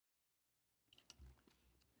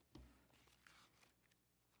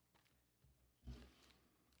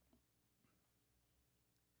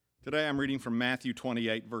Today I'm reading from Matthew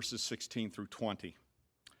 28, verses 16 through 20.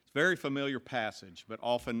 It's a very familiar passage, but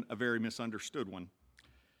often a very misunderstood one.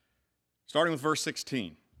 Starting with verse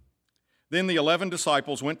 16. Then the 11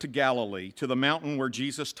 disciples went to Galilee, to the mountain where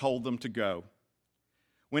Jesus told them to go.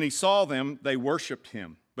 When he saw them, they worshiped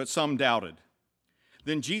him, but some doubted.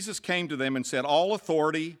 Then Jesus came to them and said, "All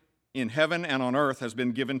authority in heaven and on earth has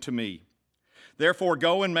been given to me. Therefore,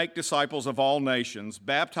 go and make disciples of all nations,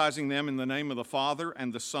 baptizing them in the name of the Father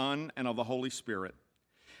and the Son and of the Holy Spirit,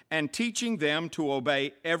 and teaching them to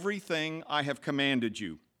obey everything I have commanded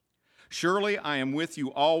you. Surely I am with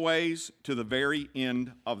you always to the very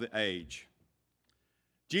end of the age."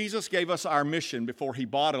 Jesus gave us our mission before he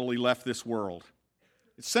bodily left this world.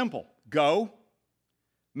 It's simple. Go,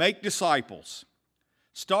 make disciples.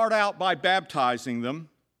 Start out by baptizing them,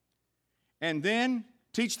 and then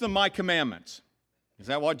teach them my commandments.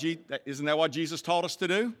 Isn't that what Jesus taught us to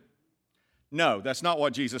do? No, that's not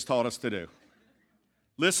what Jesus taught us to do.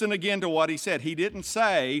 Listen again to what he said. He didn't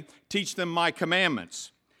say, teach them my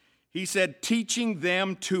commandments. He said, teaching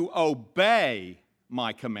them to obey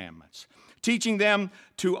my commandments. Teaching them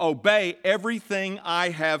to obey everything I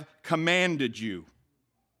have commanded you.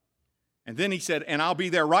 And then he said, and I'll be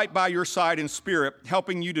there right by your side in spirit,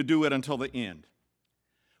 helping you to do it until the end.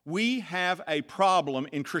 We have a problem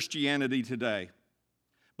in Christianity today,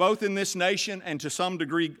 both in this nation and to some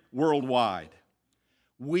degree worldwide.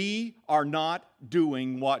 We are not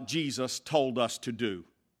doing what Jesus told us to do.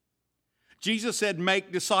 Jesus said,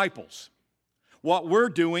 make disciples. What we're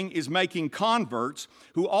doing is making converts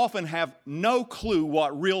who often have no clue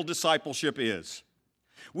what real discipleship is.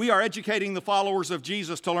 We are educating the followers of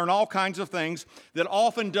Jesus to learn all kinds of things that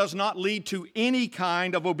often does not lead to any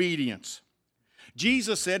kind of obedience.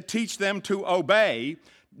 Jesus said, teach them to obey,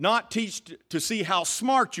 not teach to see how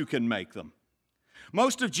smart you can make them.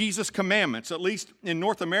 Most of Jesus' commandments, at least in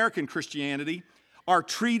North American Christianity, are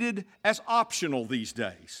treated as optional these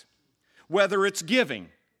days. Whether it's giving,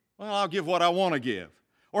 well, I'll give what I want to give.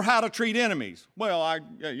 Or how to treat enemies. Well,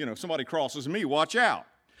 somebody crosses me, watch out.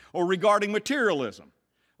 Or regarding materialism.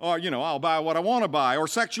 Or, I'll buy what I want to buy. Or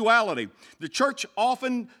sexuality. The church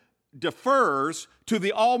often defers to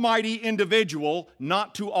the almighty individual,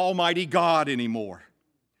 not to Almighty God anymore.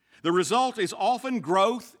 The result is often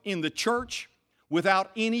growth in the church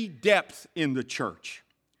without any depth in the church.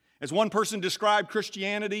 As one person described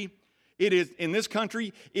Christianity, it is, in this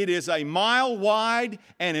country, it is a mile wide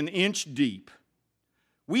and an inch deep.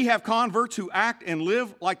 We have converts who act and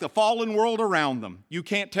live like the fallen world around them. You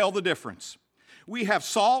can't tell the difference. We have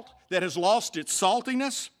salt that has lost its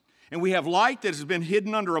saltiness, and we have light that has been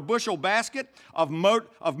hidden under a bushel basket of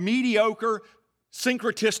mediocre,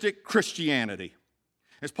 syncretistic Christianity.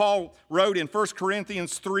 As Paul wrote in 1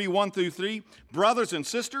 Corinthians 3, 1 through 3, brothers and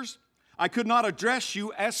sisters, I could not address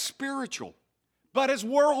you as spiritual, but as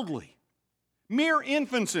worldly, mere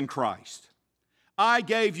infants in Christ. I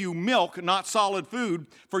gave you milk, not solid food,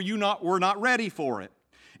 for you were not ready for it.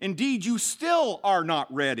 Indeed, you still are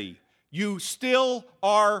not ready. You still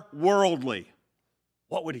are worldly.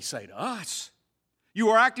 What would he say to us? You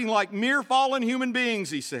are acting like mere fallen human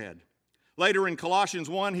beings, he said. Later in Colossians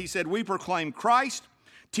 1, he said, we proclaim Christ,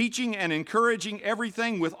 teaching and encouraging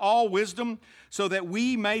everything with all wisdom, so that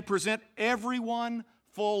we may present everyone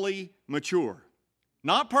fully mature.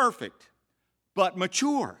 Not perfect, but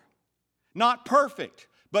mature. Not perfect,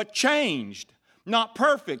 but changed. Not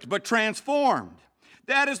perfect, but transformed.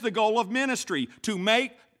 That is the goal of ministry, to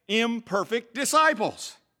make imperfect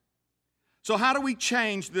disciples. So how do we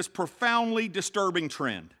change this profoundly disturbing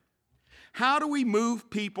trend? How do we move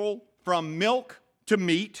people from milk to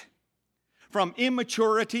meat? From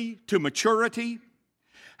immaturity to maturity?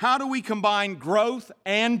 How do we combine growth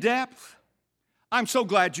and depth? I'm so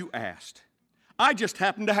glad you asked. I just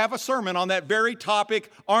happened to have a sermon on that very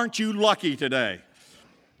topic. Aren't you lucky today?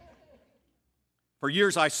 For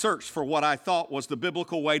years I searched for what I thought was the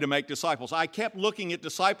biblical way to make disciples. I kept looking at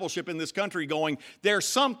discipleship in this country going, there's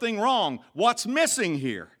something wrong. What's missing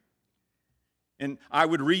here? And I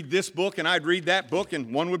would read this book and I'd read that book,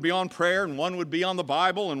 and one would be on prayer and one would be on the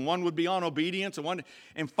Bible and one would be on obedience.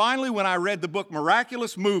 And finally, when I read the book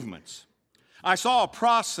Miraculous Movements, I saw a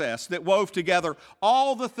process that wove together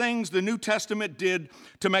all the things the New Testament did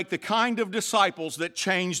to make the kind of disciples that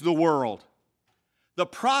changed the world. The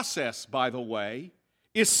process, by the way,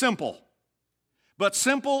 is simple. But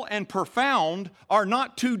simple and profound are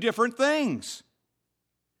not two different things.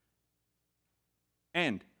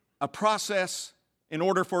 And a process, in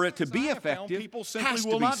order for it to be effective, people simply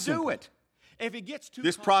will not do it.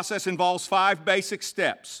 This process involves 5 basic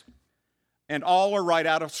steps, and all are right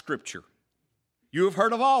out of Scripture. You have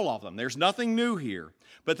heard of all of them. There's nothing new here.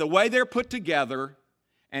 but the way they're put together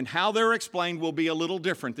and how they're explained will be a little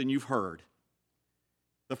different than you've heard.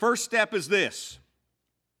 The first step is this.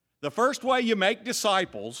 The first way you make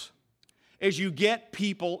disciples is you get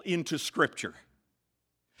people into Scripture.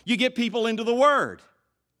 You get people into the Word.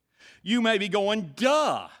 You may be going,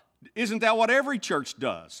 duh, isn't that what every church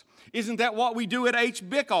does? Isn't that what we do at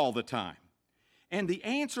HBIC all the time? And the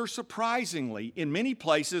answer, surprisingly, in many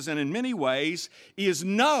places and in many ways, is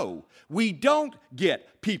no. We don't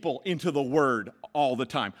get people into the Word all the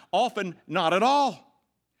time. Often, not at all.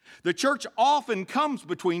 The church often comes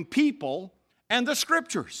between people and the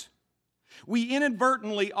Scriptures. We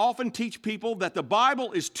inadvertently often teach people that the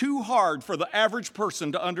Bible is too hard for the average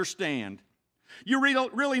person to understand. You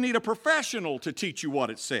really need a professional to teach you what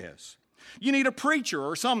it says. You need a preacher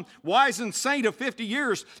or some wizened saint of 50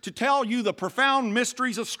 years to tell you the profound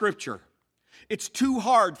mysteries of Scripture. It's too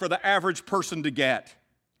hard for the average person to get.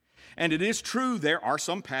 And it is true, there are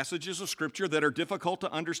some passages of Scripture that are difficult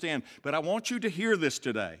to understand, but I want you to hear this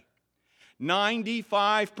today.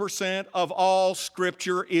 95% of all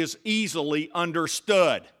Scripture is easily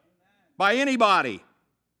understood by anybody.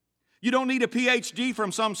 You don't need a PhD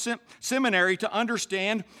from some seminary to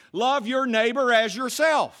understand, love your neighbor as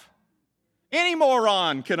yourself. Any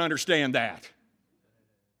moron can understand that.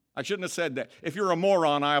 I shouldn't have said that. If you're a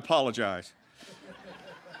moron, I apologize.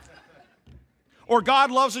 Or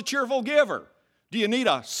God loves a cheerful giver. Do you need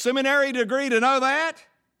a seminary degree to know that?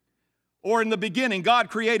 Or in the beginning, God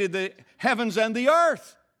created the heavens and the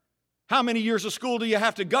earth. How many years of school do you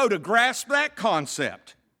have to go to grasp that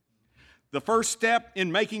concept? The first step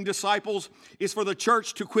in making disciples is for the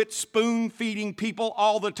church to quit spoon-feeding people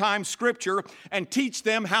all the time Scripture and teach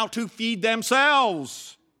them how to feed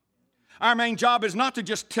themselves. Our main job is not to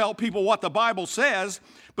just tell people what the Bible says,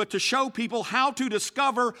 but to show people how to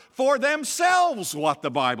discover for themselves what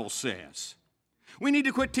the Bible says. We need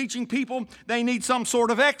to quit teaching people they need some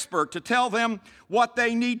sort of expert to tell them what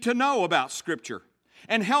they need to know about Scripture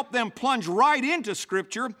and help them plunge right into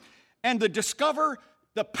Scripture and to discover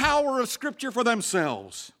the power of Scripture for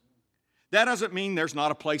themselves. That doesn't mean there's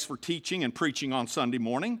not a place for teaching and preaching on Sunday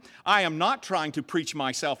morning. I am not trying to preach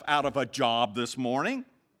myself out of a job this morning.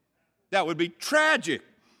 That would be tragic.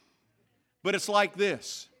 But it's like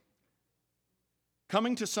this.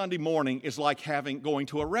 Coming to Sunday morning is like going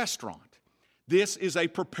to a restaurant. This is a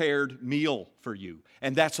prepared meal for you,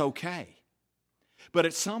 and that's okay. But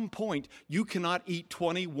at some point, you cannot eat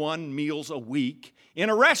 21 meals a week in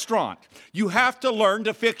a restaurant. You have to learn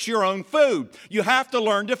to fix your own food. You have to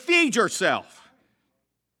learn to feed yourself.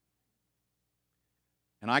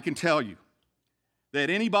 And I can tell you that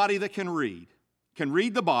anybody that can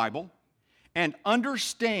read the Bible and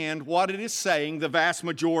understand what it is saying the vast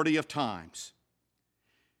majority of times.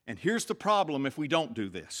 And here's the problem if we don't do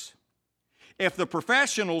this. If the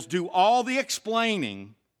professionals do all the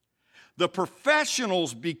explaining, the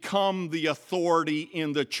professionals become the authority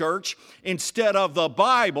in the church instead of the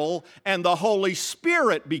Bible and the Holy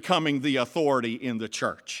Spirit becoming the authority in the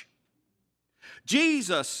church.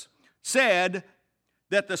 Jesus said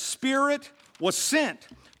that the Spirit was sent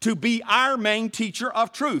to be our main teacher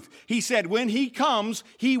of truth. He said when He comes,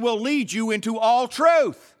 He will lead you into all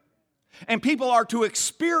truth. And people are to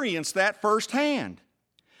experience that firsthand.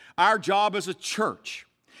 Our job as a church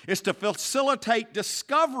is to facilitate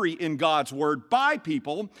discovery in God's Word by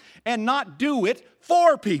people and not do it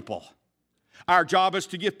for people. Our job is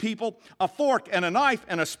to give people a fork and a knife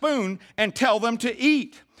and a spoon and tell them to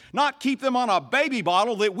eat, not keep them on a baby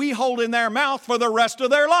bottle that we hold in their mouth for the rest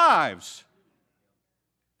of their lives.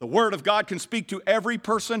 The Word of God can speak to every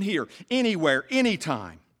person here, anywhere,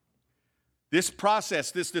 anytime. This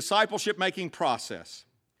process, this discipleship-making process,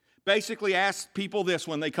 basically asks people this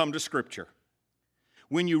when they come to Scripture.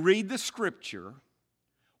 When you read the Scripture,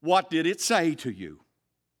 what did it say to you?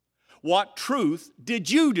 What truth did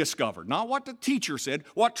you discover? Not what the teacher said.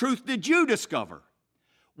 What truth did you discover?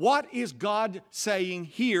 What is God saying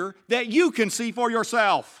here that you can see for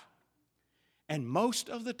yourself? And most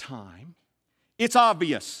of the time, it's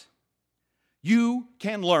obvious. You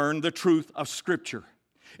can learn the truth of Scripture.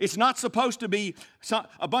 It's not supposed to be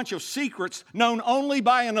a bunch of secrets known only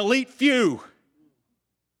by an elite few.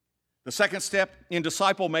 The second step in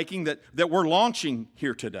disciple making that we're launching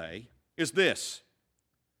here today is this.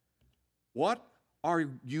 What are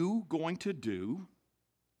you going to do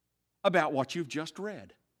about what you've just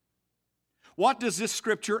read? What does this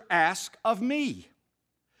Scripture ask of me?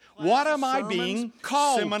 What am I being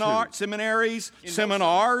called to? Seminaries,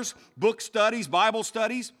 seminars, book studies, Bible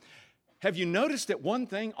studies. Have you noticed that one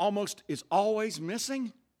thing almost is always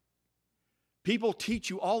missing? People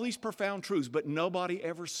teach you all these profound truths, but nobody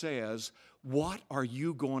ever says, what are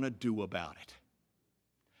you going to do about it?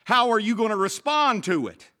 How are you going to respond to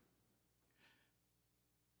it?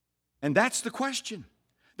 And that's the question.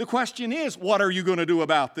 The question is, what are you going to do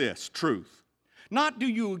about this truth? Not do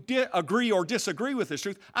you agree or disagree with this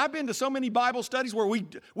truth. I've been to so many Bible studies where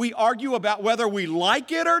we argue about whether we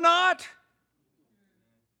like it or not.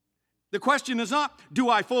 The question is not, do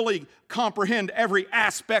I fully comprehend every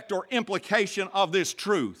aspect or implication of this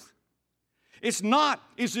truth? It's not,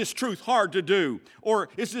 is this truth hard to do? Or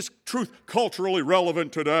is this truth culturally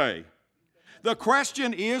relevant today? The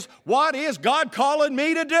question is, what is God calling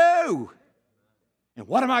me to do? And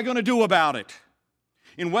what am I going to do about it?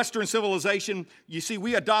 In Western civilization, you see,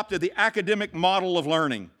 we adopted the academic model of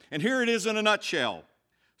learning. And here it is in a nutshell.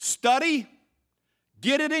 Study,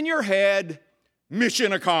 get it in your head,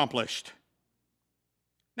 mission accomplished.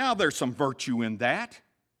 Now, there's some virtue in that.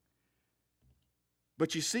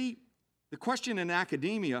 But you see, the question in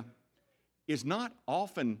academia is not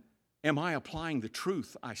often, am I applying the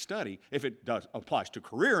truth I study? If it applies to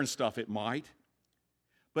career and stuff, it might.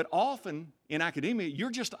 But often in academia, you're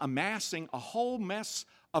just amassing a whole mess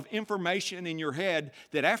of information in your head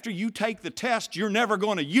that after you take the test, you're never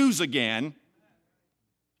going to use again.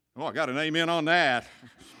 Oh, I got an amen on that.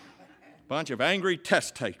 Bunch of angry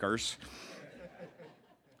test takers.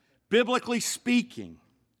 Biblically speaking,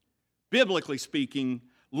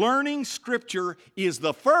 learning Scripture is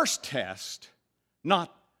the first test,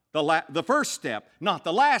 not the first step, not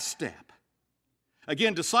the last step.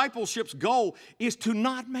 Again, discipleship's goal is to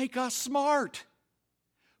not make us smart,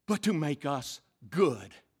 but to make us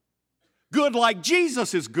good. Good like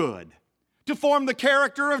Jesus is good, to form the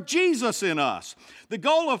character of Jesus in us. The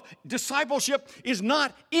goal of discipleship is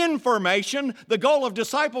not information. The goal of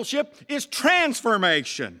discipleship is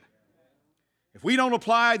transformation. If we don't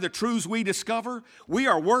apply the truths we discover, we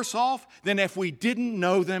are worse off than if we didn't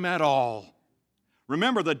know them at all.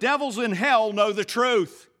 Remember, the devils in hell know the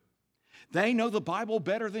truth. They know the Bible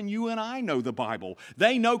better than you and I know the Bible.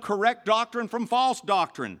 They know correct doctrine from false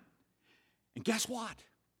doctrine. And guess what?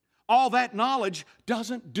 All that knowledge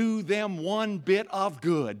doesn't do them one bit of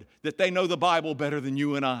good that they know the Bible better than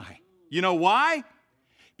you and I. You know why?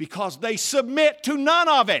 Because they submit to none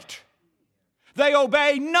of it. They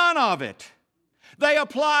obey none of it. They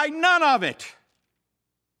apply none of it.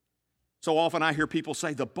 So often I hear people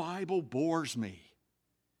say, the Bible bores me.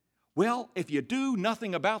 Well, if you do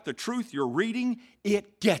nothing about the truth you're reading,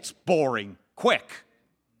 it gets boring quick.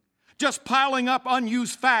 Just piling up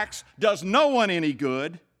unused facts does no one any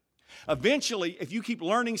good. Eventually, if you keep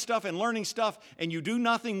learning stuff and you do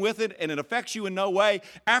nothing with it and it affects you in no way,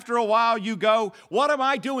 after a while you go, what am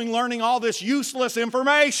I doing learning all this useless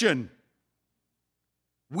information?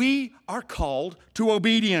 We are called to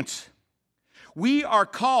obedience. We are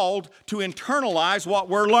called to internalize what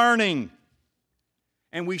we're learning.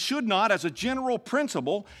 And we should not, as a general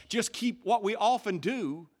principle, just keep what we often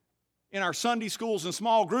do in our Sunday schools and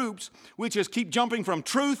small groups, which is keep jumping from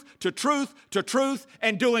truth to truth to truth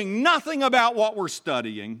and doing nothing about what we're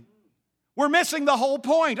studying. We're missing the whole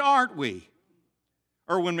point, aren't we?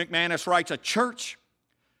 Erwin McManus writes, a church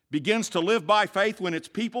begins to live by faith when its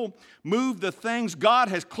people move the things God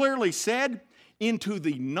has clearly said into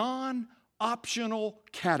the non-optional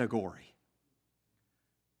category.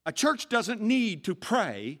 A church doesn't need to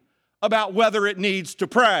pray about whether it needs to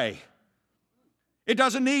pray. It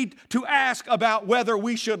doesn't need to ask about whether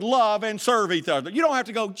we should love and serve each other. You don't have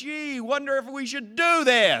to go, gee, wonder if we should do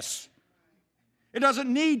this. It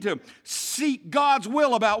doesn't need to seek God's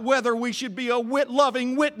will about whether we should be a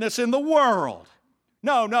loving witness in the world.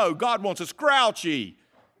 No, God wants us grouchy.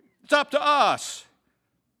 It's up to us.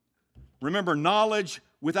 Remember, knowledge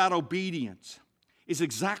without obedience is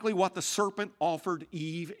exactly what the serpent offered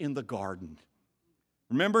Eve in the garden.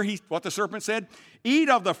 Remember what the serpent said? Eat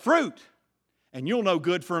of the fruit and you'll know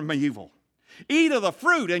good from evil. Eat of the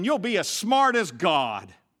fruit and you'll be as smart as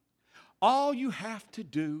God. All you have to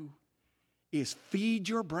do is feed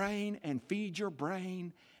your brain and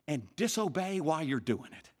disobey while you're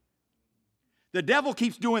doing it. The devil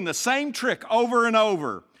keeps doing the same trick over and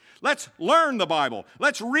over. Let's learn the Bible.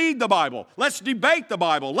 Let's read the Bible. Let's debate the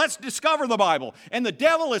Bible. Let's discover the Bible. And the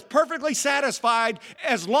devil is perfectly satisfied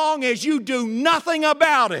as long as you do nothing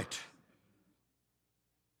about it.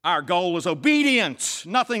 Our goal is obedience,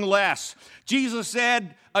 nothing less. Jesus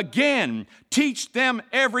said, again, teach them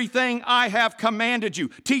everything I have commanded you.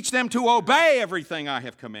 Teach them to obey everything I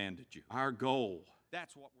have commanded you. Our goal,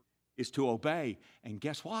 is to obey. And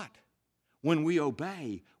guess what? When we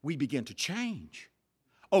obey, we begin to change.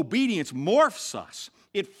 Obedience morphs us.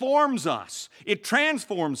 It forms us. It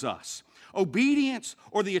transforms us. Obedience,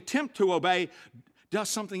 or the attempt to obey, does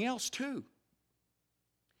something else too.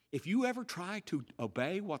 If you ever try to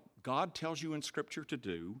obey what God tells you in Scripture to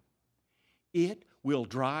do, it will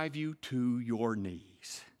drive you to your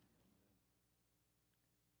knees.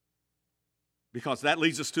 Because that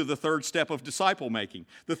leads us to the third step of disciple making.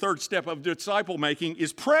 The third step of disciple making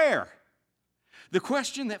is prayer. The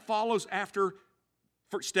question that follows after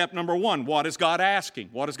step number one, what is God asking?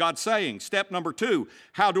 What is God saying? Step number two,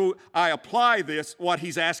 how do I apply this, what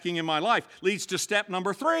He's asking in my life, leads to step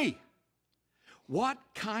number three. What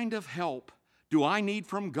kind of help do I need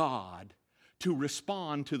from God to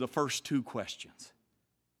respond to the first two questions?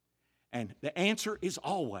 And the answer is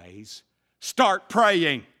always, start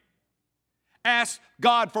praying. Ask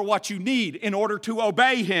God for what you need in order to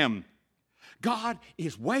obey Him. God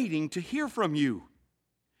is waiting to hear from you.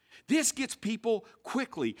 This gets people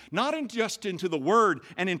quickly, not just into the Word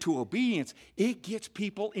and into obedience, it gets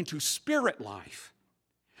people into spirit life.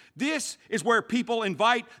 This is where people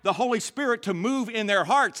invite the Holy Spirit to move in their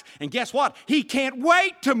hearts. And guess what? He can't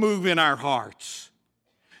wait to move in our hearts.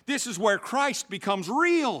 This is where Christ becomes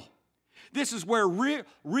real. This is where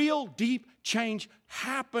real deep change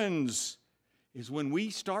happens, is when we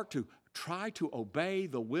start to try to obey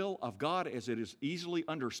the will of God as it is easily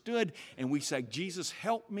understood, and we say, Jesus,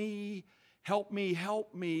 help me, help me,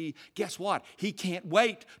 help me. Guess what? He can't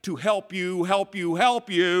wait to help you, help you, help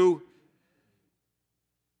you.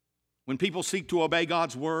 When people seek to obey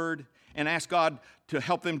God's word and ask God to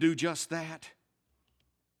help them do just that,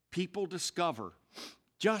 people discover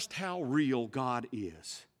just how real God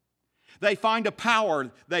is. They find a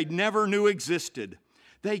power they never knew existed.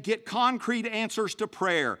 They get concrete answers to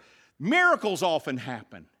prayer. Miracles often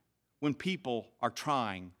happen when people are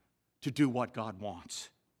trying to do what God wants.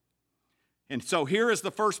 And so here is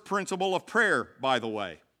the first principle of prayer, by the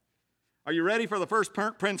way. Are you ready for the first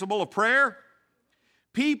principle of prayer?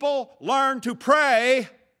 People learn to pray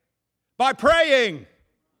by praying.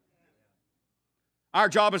 Our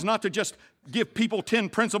job is not to just give people 10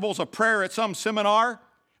 principles of prayer at some seminar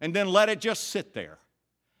and then let it just sit there.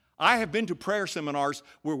 I have been to prayer seminars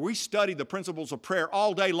where we studied the principles of prayer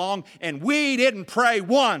all day long and we didn't pray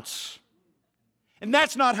once. And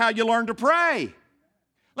that's not how you learn to pray.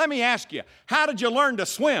 Let me ask you, how did you learn to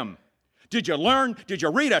swim? Did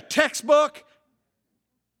you read a textbook?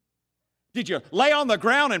 Did you lay on the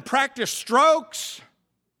ground and practice strokes?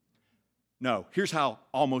 No, here's how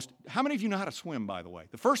many of you know how to swim, by the way?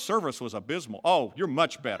 The first service was abysmal. Oh, you're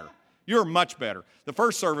much better. You're much better. The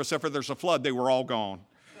first service, after there's a flood, they were all gone.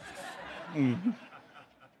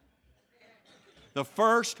 The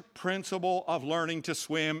first principle of learning to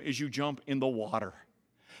swim is you jump in the water.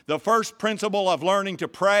 The first principle of learning to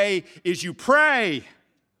pray is you pray.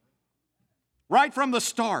 Right from the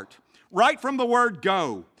start, right from the word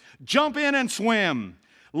go. Jump in and swim.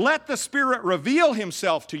 Let the Spirit reveal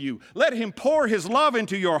Himself to you. Let Him pour His love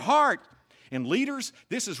into your heart. And leaders,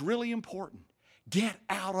 this is really important. Get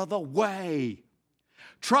out of the way.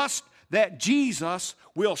 Trust that Jesus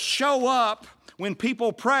will show up when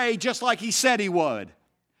people pray just like He said He would.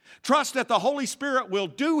 Trust that the Holy Spirit will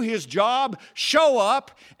do His job, show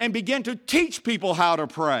up, and begin to teach people how to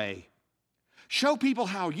pray. Show people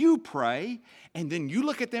how you pray, and then you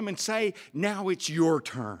look at them and say, now it's your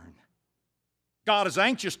turn. God is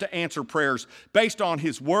anxious to answer prayers based on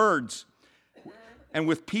His words and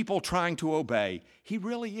with people trying to obey. He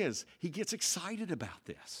really is. He gets excited about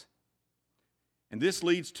this. And this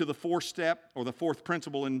leads to the fourth step, or the fourth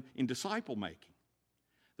principle in disciple making.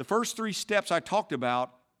 The first three steps I talked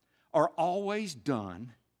about are always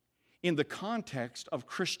done in the context of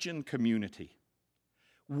Christian community.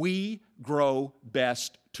 We grow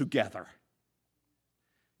best together.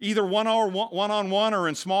 Either one-on-one or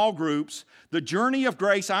in small groups, the journey of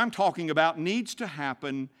grace I'm talking about needs to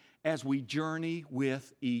happen as we journey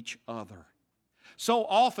with each other. So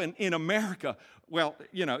often in America,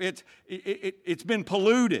 it's been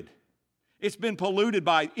polluted. It's been polluted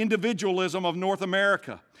by individualism of North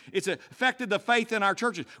America. It's affected the faith in our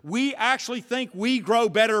churches. We actually think we grow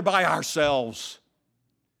better by ourselves.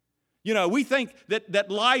 We think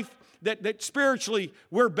that life, that spiritually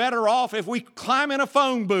we're better off if we climb in a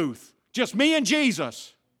phone booth. Just me and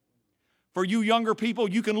Jesus. For you younger people,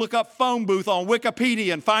 you can look up phone booth on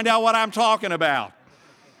Wikipedia and find out what I'm talking about.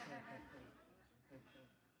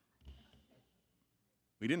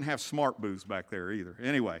 We didn't have smart booths back there either.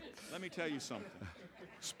 Anyway, let me tell you something.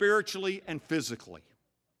 Spiritually and physically,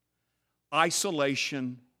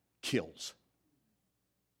 isolation kills.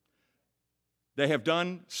 They have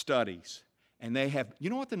done studies, and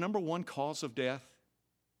you know what the number one cause of death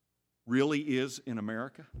really is in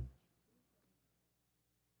America?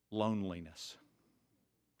 Loneliness.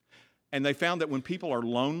 And they found that when people are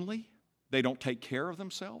lonely, they don't take care of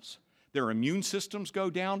themselves. Their immune systems go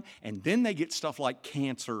down, and then they get stuff like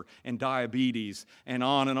cancer and diabetes and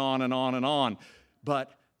on and on and on and on.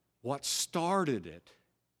 But what started it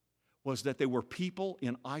was that they were people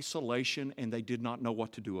in isolation and they did not know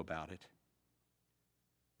what to do about it.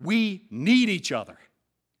 We need each other.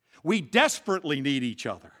 We desperately need each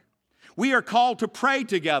other. We are called to pray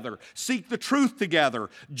together, seek the truth together,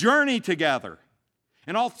 journey together.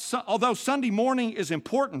 And although Sunday morning is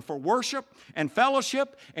important for worship and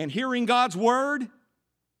fellowship and hearing God's Word,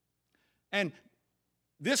 and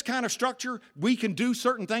this kind of structure, we can do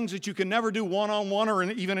certain things that you can never do one-on-one or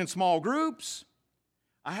even in small groups.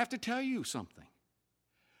 I have to tell you something.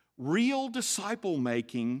 Real disciple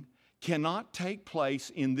making cannot take place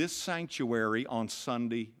in this sanctuary on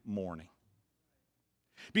Sunday morning.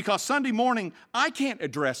 Because Sunday morning, I can't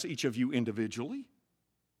address each of you individually.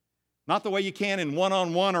 Not the way you can in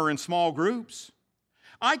one-on-one or in small groups.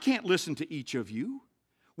 I can't listen to each of you.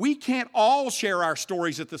 We can't all share our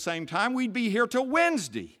stories at the same time. We'd be here till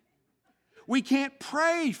Wednesday. We can't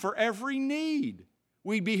pray for every need.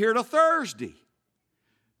 We'd be here till Thursday.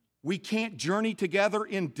 We can't journey together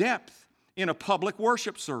in depth in a public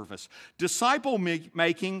worship service. Disciple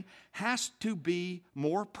making has to be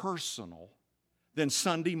more personal than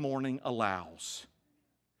Sunday morning allows.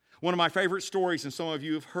 One of my favorite stories, and some of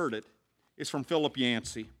you have heard it, is from Philip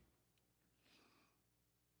Yancey.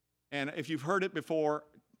 And if you've heard it before,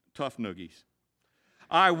 tough noogies.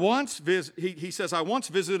 He says, I once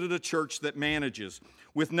visited a church that manages,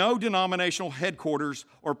 with no denominational headquarters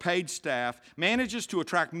or paid staff, manages to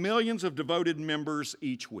attract millions of devoted members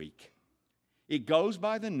each week. It goes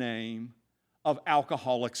by the name of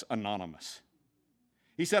Alcoholics Anonymous.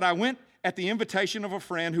 He said, I went at the invitation of a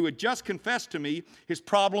friend who had just confessed to me his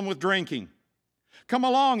problem with drinking. Come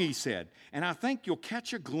along, he said, and I think you'll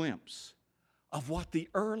catch a glimpse of what the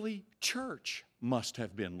early church must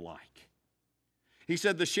have been like. He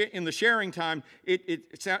said in the sharing time,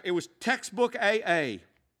 it was textbook AA.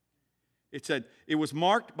 It said it was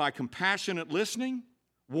marked by compassionate listening,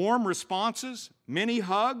 warm responses, many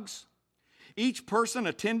hugs. Each person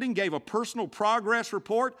attending gave a personal progress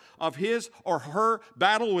report of his or her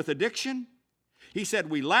battle with addiction. He said,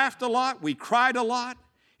 we laughed a lot, we cried a lot.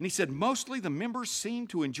 And he said, mostly the members seemed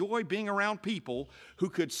to enjoy being around people who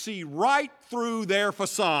could see right through their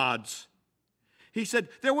facades. He said,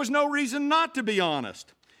 there was no reason not to be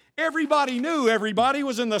honest. Everybody knew everybody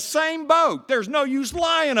was in the same boat. There's no use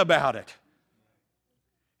lying about it.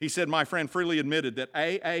 He said, my friend freely admitted that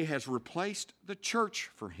AA has replaced the church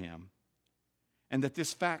for him, and that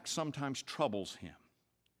this fact sometimes troubles him.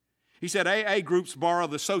 He said AA groups borrow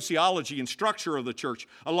the sociology and structure of the church,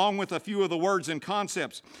 along with a few of the words and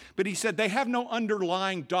concepts. But he said they have no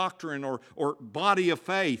underlying doctrine or body of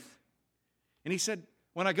faith. And he said,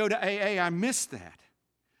 when I go to AA, I miss that.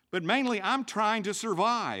 But mainly, I'm trying to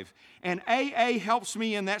survive. And AA helps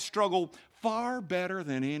me in that struggle far better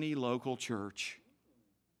than any local church.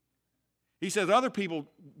 He says other people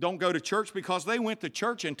don't go to church because they went to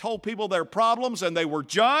church and told people their problems and they were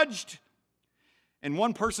judged. And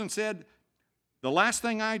one person said, the last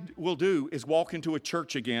thing I will do is walk into a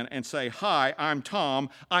church again and say, hi, I'm Tom,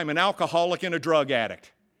 I'm an alcoholic and a drug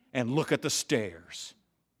addict, and look at the stairs.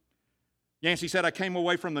 Yancey said, I came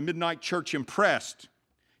away from the midnight church impressed,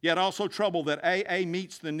 yet also troubled that AA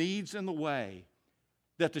meets the needs in the way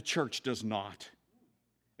that the church does not,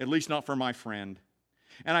 at least not for my friend.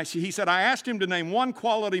 And he said, I asked him to name one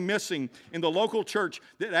quality missing in the local church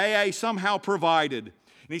that AA somehow provided.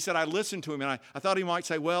 And he said, I listened to him, and I thought he might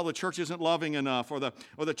say, well, the church isn't loving enough, or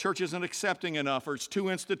the church isn't accepting enough, or it's too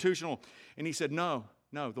institutional. And he said, no,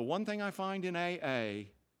 the one thing I find in AA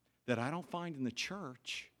that I don't find in the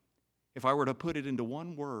church, if I were to put it into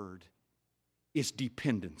one word, is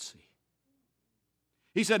dependency.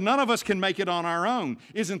 He said, none of us can make it on our own.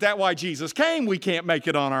 Isn't that why Jesus came? We can't make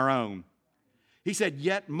it on our own. He said,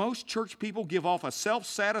 yet most church people give off a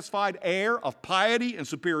self-satisfied air of piety and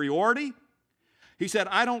superiority. He said,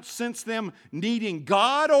 I don't sense them needing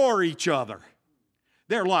God or each other.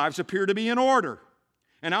 Their lives appear to be in order.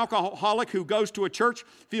 An alcoholic who goes to a church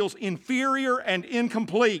feels inferior and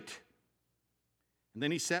incomplete. And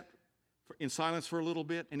then he sat in silence for a little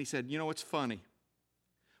bit, and he said, you know, it's funny.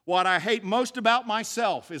 What I hate most about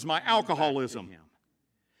myself is my alcoholism.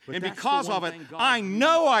 And because of it, I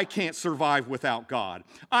know I can't survive without God.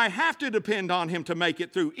 I have to depend on Him to make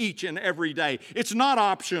it through each and every day. It's not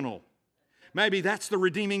optional. Maybe that's the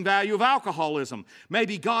redeeming value of alcoholism.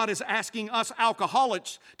 Maybe God is asking us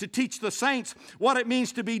alcoholics to teach the saints what it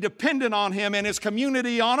means to be dependent on Him and His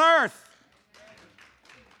community on earth.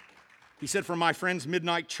 He said, from my friend's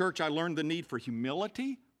midnight church, I learned the need for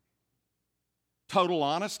humility, total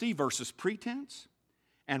honesty versus pretense,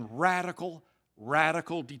 and radical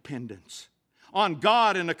dependence on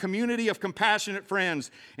God and a community of compassionate friends.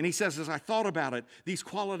 And he says, as I thought about it, these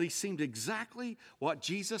qualities seemed exactly what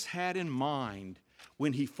Jesus had in mind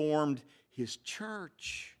when he formed his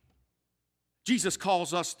church. Jesus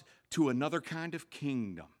calls us to another kind of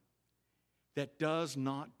kingdom that does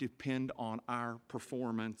not depend on our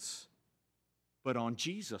performance, but on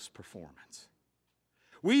Jesus' performance.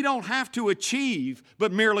 We don't have to achieve,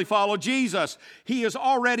 but merely follow Jesus. He has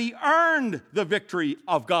already earned the victory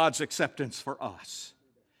of God's acceptance for us.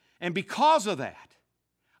 And because of that,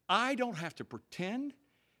 I don't have to pretend,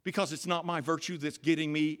 because it's not my virtue that's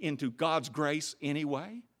getting me into God's grace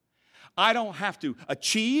anyway. I don't have to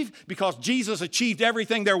achieve, because Jesus achieved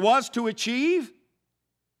everything there was to achieve.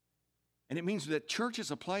 And it means that church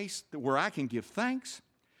is a place where I can give thanks,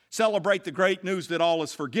 celebrate the great news that all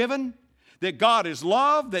is forgiven, that God is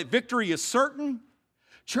love, that victory is certain.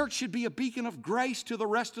 Church should be a beacon of grace to the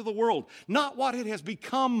rest of the world, not what it has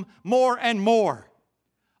become more and more,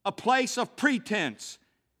 a place of pretense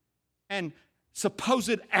and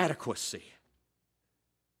supposed adequacy.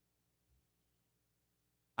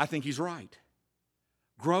 I think he's right.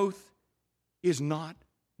 Growth is not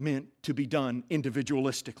meant to be done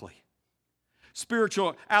individualistically.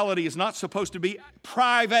 Spirituality is not supposed to be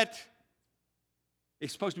private.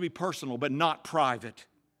 It's supposed to be personal, but not private.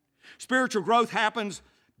 Spiritual growth happens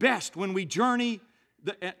best when we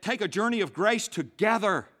take a journey of grace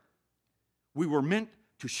together. We were meant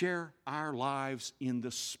to share our lives in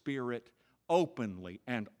the Spirit openly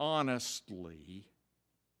and honestly.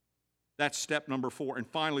 That's step number 4. And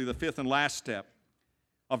finally, the fifth and last step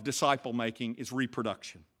of disciple making is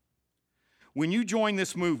reproduction. When you join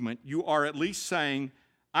this movement, you are at least saying,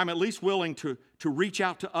 I'm at least willing to reach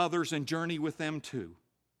out to others and journey with them too.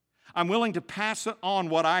 I'm willing to pass on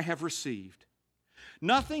what I have received.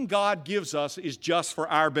 Nothing God gives us is just for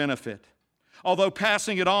our benefit, although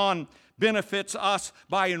passing it on benefits us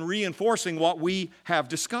by reinforcing what we have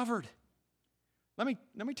discovered. Let me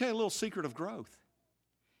tell you a little secret of growth.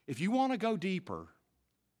 If you want to go deeper,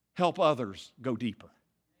 help others go deeper.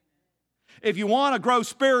 If you want to grow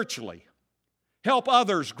spiritually, help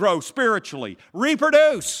others grow spiritually.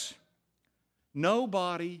 Reproduce.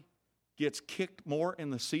 Nobody gets kicked more in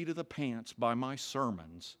the seat of the pants by my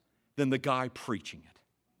sermons than the guy preaching it.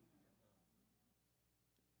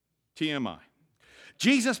 TMI.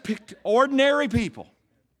 Jesus picked ordinary people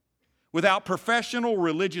without professional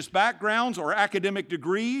religious backgrounds or academic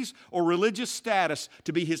degrees or religious status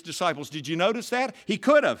to be his disciples. Did you notice that? He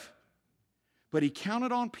could have. But he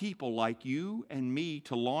counted on people like you and me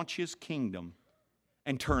to launch his kingdom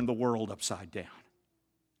and turn the world upside down.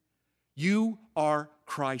 You are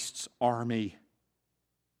Christ's army.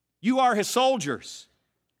 You are his soldiers.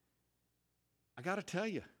 I got to tell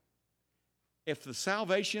you, if the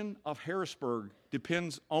salvation of Harrisburg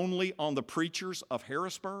depends only on the preachers of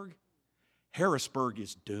Harrisburg, Harrisburg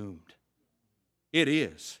is doomed. It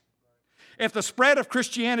is. If the spread of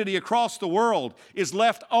Christianity across the world is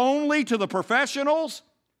left only to the professionals,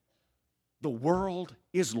 the world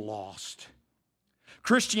is lost.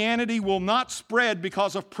 Christianity will not spread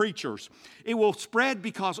because of preachers. It will spread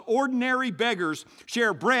because ordinary beggars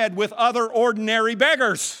share bread with other ordinary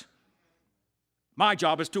beggars. My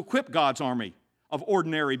job is to equip God's army of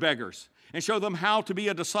ordinary beggars and show them how to be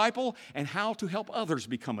a disciple and how to help others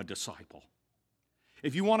become a disciple.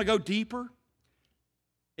 If you want to go deeper,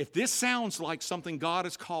 if this sounds like something God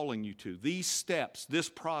is calling you to, these steps, this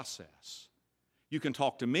process, you can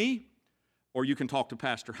talk to me or you can talk to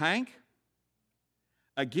Pastor Hank.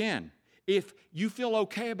 Again, if you feel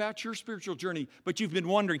okay about your spiritual journey, but you've been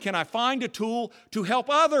wondering, can I find a tool to help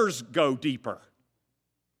others go deeper?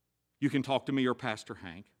 You can talk to me or Pastor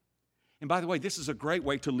Hank. And by the way, this is a great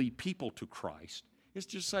way to lead people to Christ. It's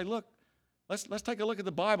just say, look, let's take a look at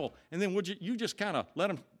the Bible, and then would you just kind of let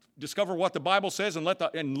them discover what the Bible says and let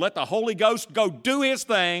the Holy Ghost go do his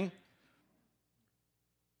thing.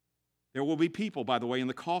 There will be people, by the way, in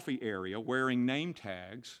the coffee area wearing name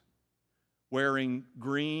tags, wearing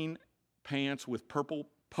green pants with purple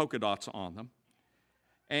polka dots on them,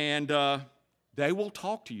 and they will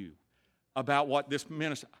talk to you about what this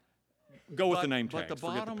ministry. Go with the name tags. But the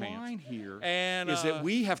bottom line here is that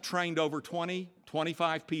we have trained over 20,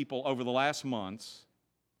 25 people over the last months.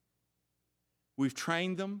 We've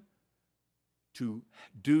trained them to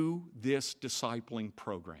do this discipling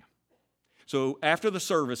program. So after the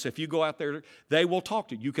service, if you go out there, they will talk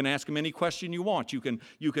to you. You can ask them any question you want. You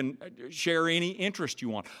can share any interest you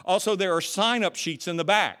want. Also, there are sign-up sheets in the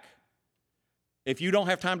back. If you don't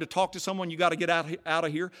have time to talk to someone, you got to get out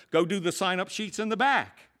of here. Go do the sign-up sheets in the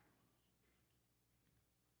back.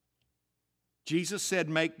 Jesus said,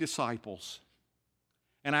 make disciples.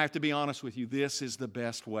 And I have to be honest with you, this is the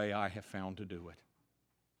best way I have found to do it.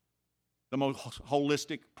 The most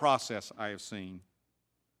holistic process I have seen.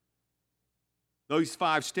 Those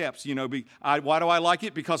 5 steps, why do I like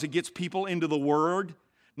it? Because it gets people into the Word,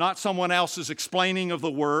 not someone else's explaining of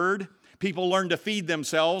the Word. People learn to feed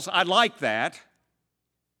themselves. I like that.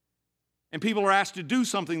 And people are asked to do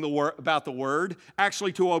something about the Word,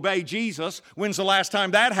 actually to obey Jesus. When's the last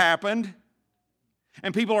time that happened?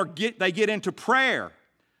 And people they get into prayer,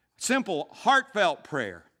 simple, heartfelt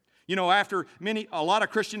prayer. After a lot of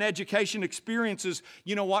Christian education experiences,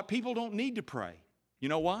 you know what? People don't need to pray. You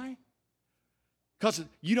know why? Because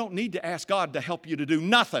you don't need to ask God to help you to do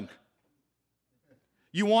nothing.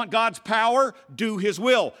 You want God's power? Do His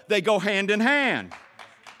will. They go hand in hand.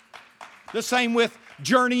 The same with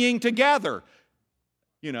journeying together.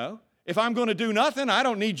 If I'm going to do nothing, I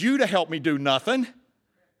don't need you to help me do nothing.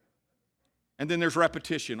 And then there's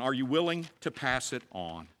repetition. Are you willing to pass it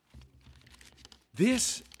on?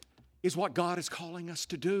 This is what God is calling us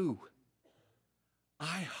to do.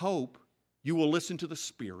 I hope you will listen to the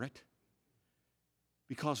Spirit,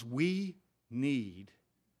 because we need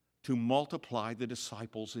to multiply the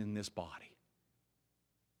disciples in this body.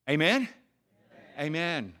 Amen?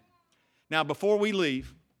 Amen. Now, before we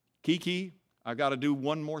leave, Kiki, I've got to do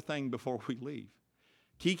one more thing before we leave.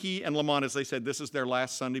 Kiki and Lamont, as they said, this is their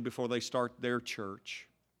last Sunday before they start their church.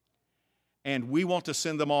 And we want to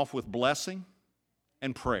send them off with blessing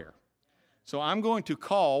and prayer. So I'm going to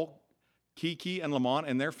call Kiki and Lamont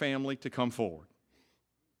and their family to come forward.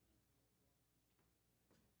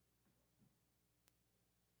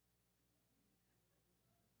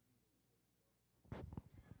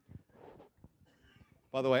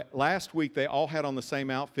 By the way, last week they all had on the same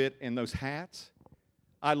outfit and those hats.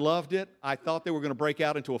 I loved it. I thought they were going to break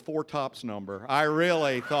out into a Four Tops number. I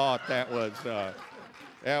really thought that was.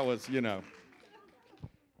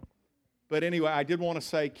 But anyway, I did want to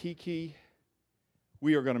say, Kiki,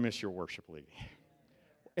 we are going to miss your worship leading.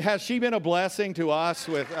 Has she been a blessing to us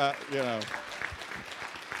with,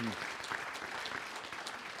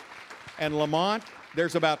 And Lamont,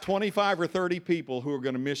 there's about 25 or 30 people who are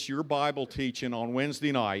going to miss your Bible teaching on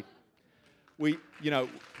Wednesday night.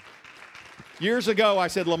 Years ago, I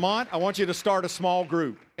said, Lamont, I want you to start a small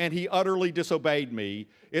group. And he utterly disobeyed me.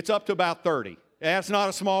 It's up to about 30. That's not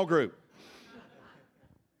a small group.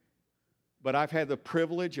 But I've had the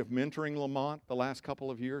privilege of mentoring Lamont the last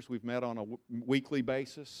couple of years. We've met on a weekly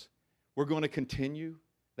basis. We're going to continue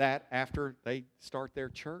that after they start their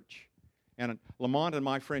church. And Lamont and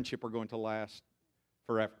my friendship are going to last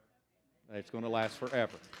forever. It's going to last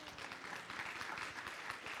forever.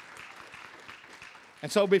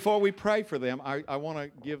 And so before we pray for them, I want to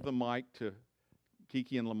give the mic to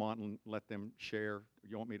Kiki and Lamont and let them share.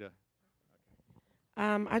 You want me to?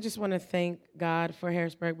 I just want to thank God for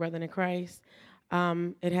Harrisburg Brethren in Christ.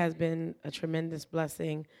 It has been a tremendous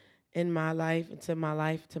blessing in my life, to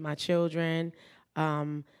my children.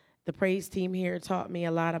 The praise team here taught me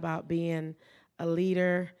a lot about being a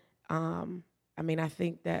leader. I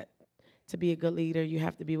think that to be a good leader, you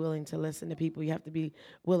have to be willing to listen to people. You have to be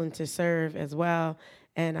willing to serve as well.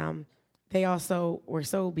 And they also were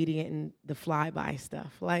so obedient in the flyby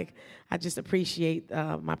stuff. Like, I just appreciate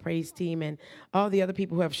my praise team and all the other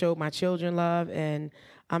people who have showed my children love and,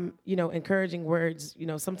 encouraging words.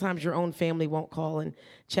 Sometimes your own family won't call and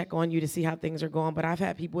check on you to see how things are going. But I've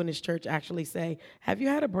had people in this church actually say, have you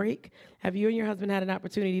had a break? Have you and your husband had an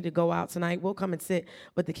opportunity to go out tonight? We'll come and sit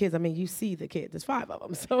with the kids. You see the kids. There's 5 of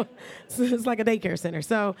them. So it's like a daycare center.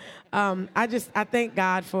 So I thank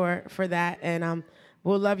God for that. And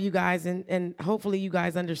we'll love you guys, and hopefully you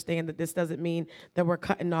guys understand that this doesn't mean that we're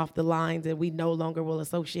cutting off the lines and we no longer will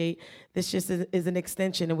associate. This just is an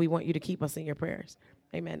extension, and we want you to keep us in your prayers.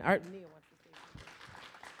 Amen. Nia wants to say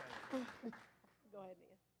something. Go ahead,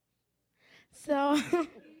 Nia. So,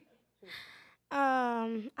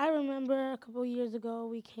 I remember a couple years ago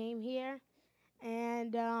we came here,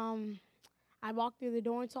 and I walked through the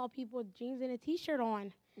door and saw people with jeans and a T-shirt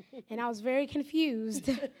on. And I was very confused.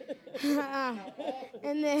 And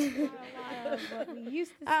then what we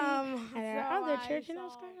used to see at our other church, and I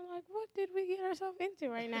was kind of like, what did we get ourselves into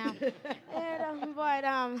right now?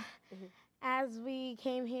 And, as we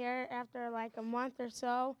came here after like a month or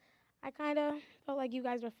so, I kind of felt like you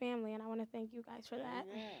guys were family, and I want to thank you guys for that.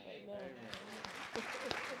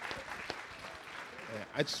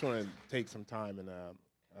 I just want to take some time and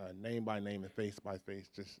name by name and face by face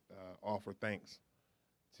just offer thanks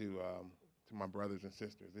to my brothers and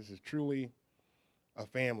sisters. This is truly a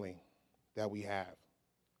family that we have.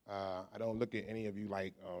 I don't look at any of you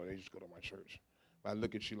like, oh, they just go to my church. But I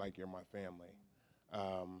look at you like you're my family.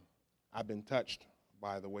 I've been touched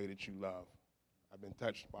by the way that you love. I've been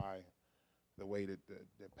touched by the way that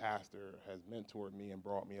the pastor has mentored me and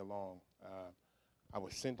brought me along. I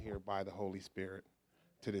was sent here by the Holy Spirit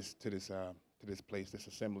to this place, this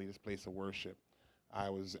assembly, this place of worship. I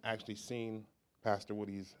was actually seeing Pastor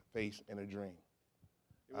Woody's face in a dream.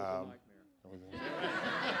 It was a nightmare.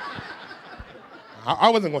 I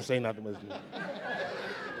wasn't going to say nothing.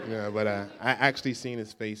 Yeah, but I actually seen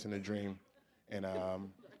his face in a dream, and I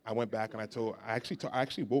went back and I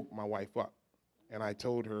actually woke my wife up, and I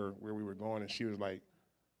told her where we were going, and she was like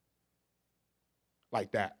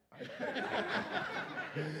that.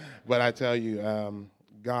 But I tell you,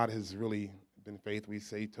 God has really been faithful.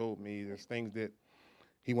 He told me there's things that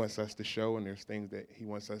he wants us to show, and there's things that he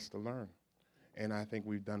wants us to learn. And I think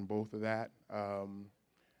we've done both of that.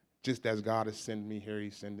 Just as God has sent me here,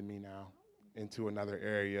 he's sending me now into another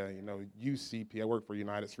area. You know, UCP, I work for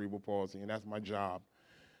United Cerebral Palsy, and that's my job.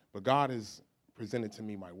 But God has presented to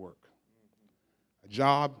me my work. A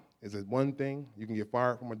job is one thing. You can get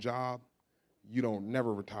fired from a job. You don't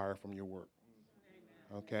never retire from your work.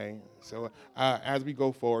 Okay? So as we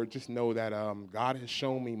go forward, just know that God has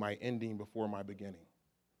shown me my ending before my beginning.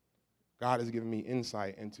 God has given me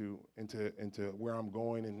insight into where I'm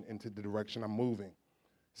going and into the direction I'm moving.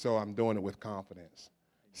 So I'm doing it with confidence.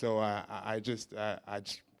 So I just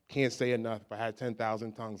can't say enough. If I had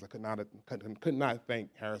 10,000 tongues, I could not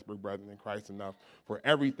thank Harrisburg Brethren in Christ enough for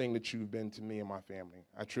everything that you've been to me and my family.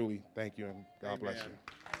 I truly thank you, and God bless you.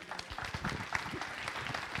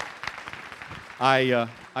 I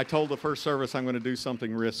told the first service I'm going to do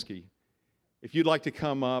something risky. If you'd like to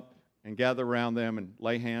come up and gather around them and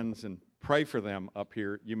lay hands and pray for them up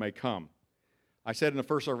here, you may come. I said in the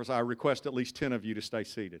first service, I request at least 10 of you to stay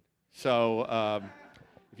seated. So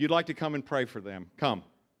if you'd like to come and pray for them, come.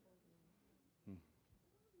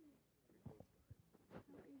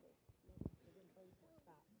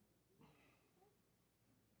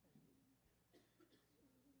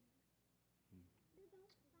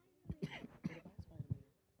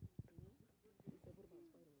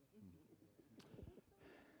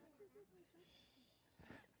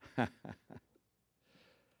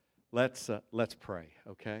 Let's pray,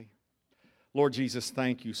 okay? Lord Jesus,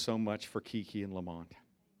 thank you so much for Kiki and Lamont.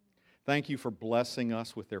 Thank you for blessing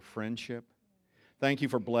us with their friendship. Thank you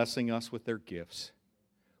for blessing us with their gifts.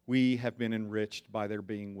 We have been enriched by their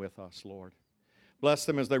being with us, Lord. Bless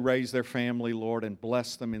them as they raise their family, Lord, and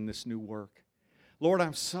bless them in this new work. Lord,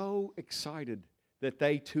 I'm so excited that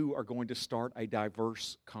they too are going to start a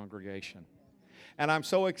diverse congregation. And I'm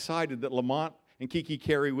so excited that Lamont and Kiki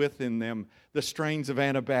carry within them the strains of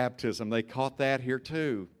Anabaptism. They caught that here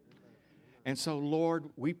too. And so, Lord,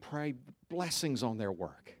 we pray blessings on their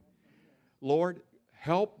work. Lord,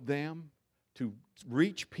 help them to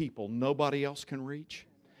reach people nobody else can reach.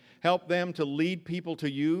 Help them to lead people to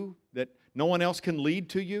you that no one else can lead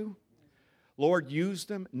to you. Lord, use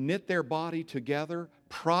them, knit their body together,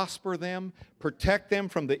 prosper them, protect them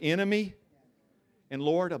from the enemy. And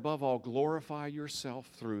Lord, above all, glorify yourself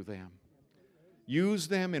through them. Use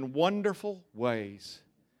them in wonderful ways.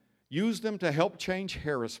 Use them to help change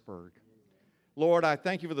Harrisburg. Lord, I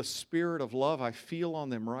thank you for the spirit of love I feel on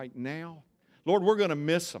them right now. Lord, we're going to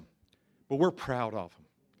miss them, but we're proud of them.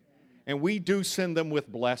 And we do send them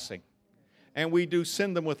with blessing. And we do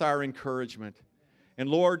send them with our encouragement. And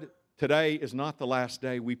Lord, today is not the last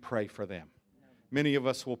day we pray for them. Many of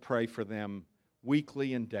us will pray for them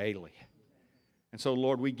weekly and daily. And so,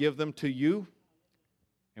 Lord, we give them to you.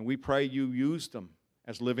 And we pray you use them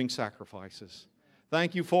as living sacrifices.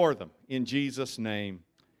 Thank you for them in Jesus' name.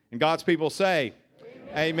 And God's people say,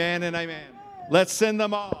 amen and amen. Let's send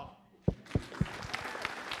them all.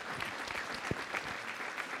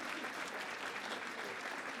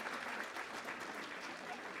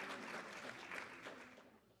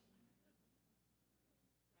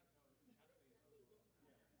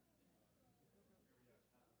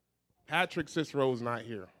 Patrick Cicero's not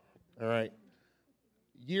here, all right?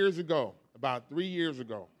 Years ago, about 3 years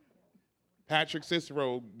ago, Patrick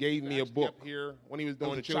Cicero gave me a book here when he was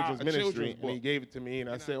doing the children's ministry, and he gave it to me, and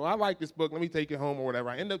I said, well, I like this book. Let me take it home or whatever.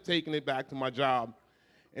 I ended up taking it back to my job,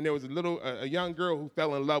 and there was a young girl who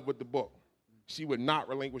fell in love with the book. She would not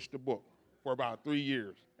relinquish the book for about 3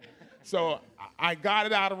 years. So I got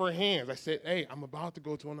it out of her hands. I said, hey, I'm about to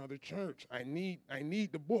go to another church. I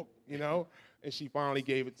need the book, you know? And she finally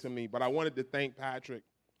gave it to me. But I wanted to thank Patrick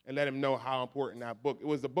and let him know how important that book. It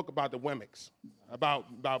was a book about the Wemmicks,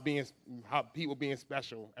 about being, how people being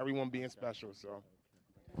special, everyone being special. So.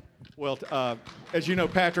 Well, as you know,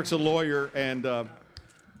 Patrick's a lawyer, and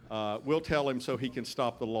we'll tell him so he can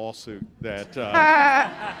stop the lawsuit that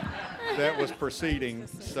that was proceeding.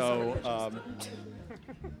 So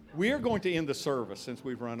we are going to end the service since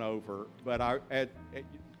we've run over, but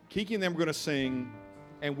Kiki and them are going to sing,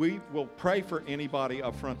 and we will pray for anybody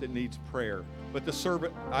up front that needs prayer. But the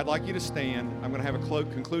service, I'd like you to stand. I'm going to have a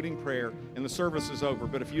concluding prayer, and the service is over.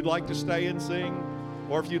 But if you'd like to stay and sing,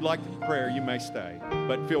 or if you'd like prayer, you may stay.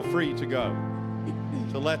 But feel free to go.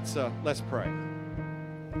 So let's pray.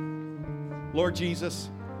 Lord Jesus,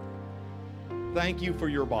 thank you for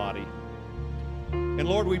your body. And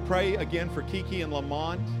Lord, we pray again for Kiki and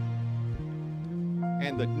Lamont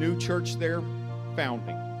and the new church they're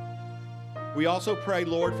founding. We also pray,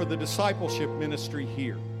 Lord, for the discipleship ministry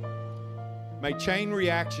here. May chain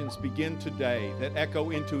reactions begin today that echo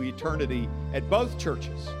into eternity at both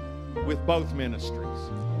churches with both ministries.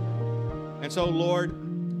 And so, Lord,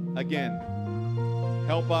 again,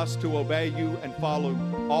 help us to obey you and follow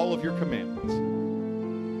all of your commandments.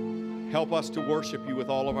 Help us to worship you with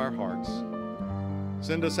all of our hearts.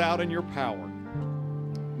 Send us out in your power.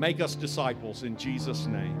 Make us disciples in Jesus'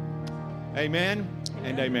 name. Amen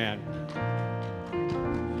and amen.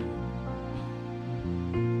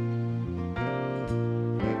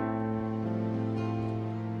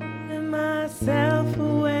 Myself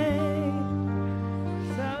away,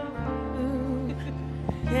 so you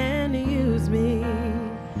can use me.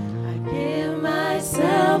 I give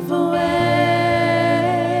myself away.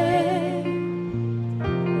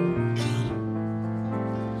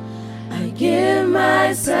 I give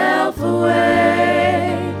myself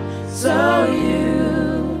away, so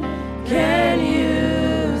you can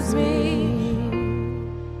use me.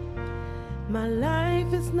 My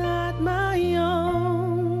life is not my own.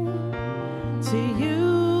 To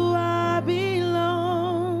you I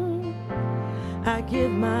belong. I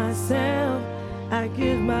give myself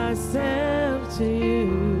to you.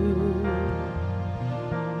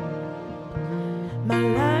 My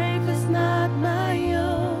life is not my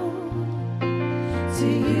own. To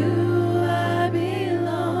you I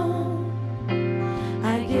belong.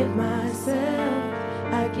 I give myself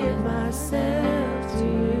to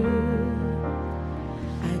you.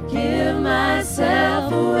 I give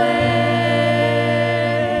myself away.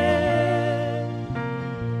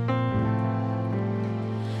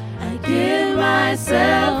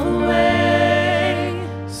 Myself away,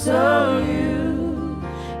 so you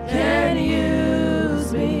can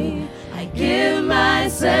use me. I give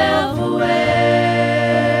myself away.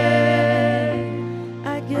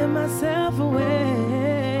 I give myself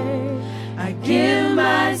away. I give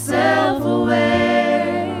myself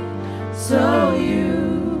away, so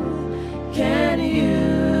you can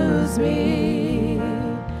use me.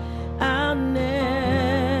 I'll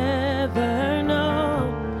never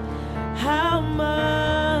know how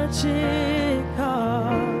much it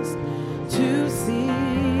costs to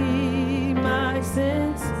see my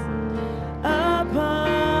sins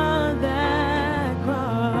upon that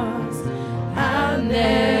cross. I'll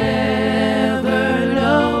never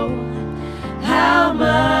know how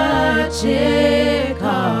much it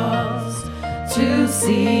costs to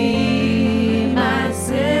see my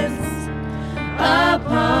sins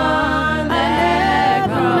upon that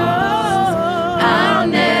cross. I'll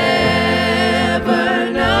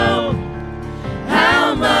never know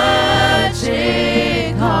how much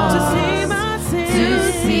it costs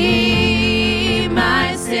to see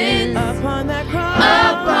my sins upon that cross.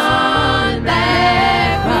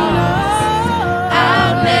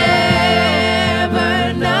 I'll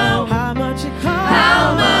never know how much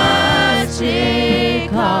it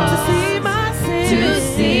costs to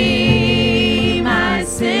see my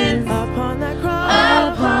sins upon that cross.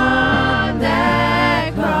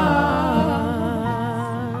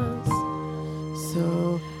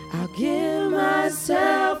 So I'll give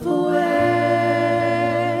myself away.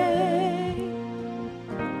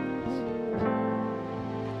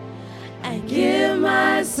 I give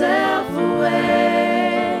myself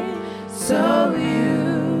away, so